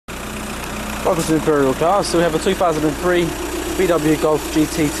Welcome to Imperial Cars. So we have a 2003 VW Golf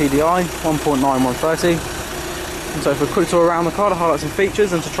GT TDI 1.9 130. And so for a quick tour around the car to highlight some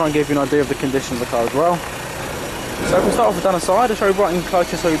features and to try and give you an idea of the condition of the car as well. So if we start off with down the side, I'll show you right in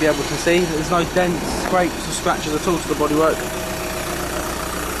closer so you'll be able to see. There's no dents, scrapes or scratches at all to the bodywork.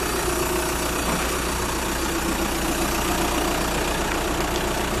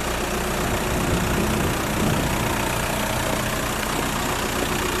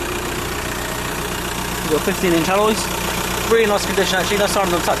 We've got 15-inch alloys, really nice condition actually, no sign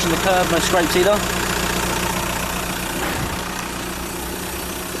of them touching the curb, no scrapes either.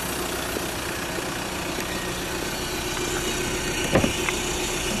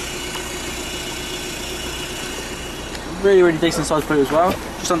 Really decent size boot as well.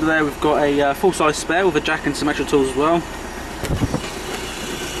 Just under there we've got a full-size spare with a jack and some extra tools as well.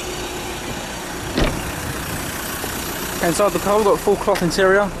 Inside the car we've got a full cloth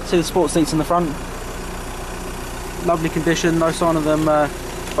interior, see the sports seats in the front. Lovely condition, no sign of them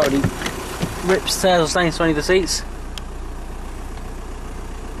any rips, tears or stains to any of the seats.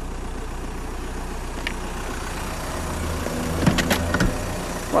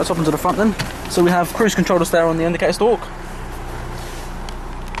 Right, let's hop into the front then. So we have cruise control just there on the indicator stalk.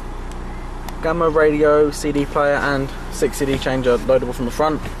 Gamma radio, CD player and 6 CD changer loadable from the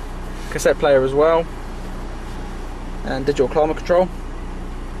front. Cassette player as well. And digital climate control.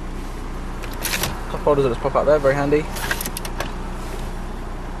 Cup holders that just pop out there, very handy.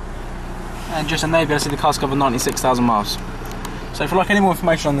 And just in there you'll be able to see the car's covered 96,000 miles. So if you'd like any more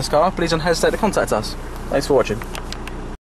information on this car, please don't hesitate to contact us. Thanks for watching.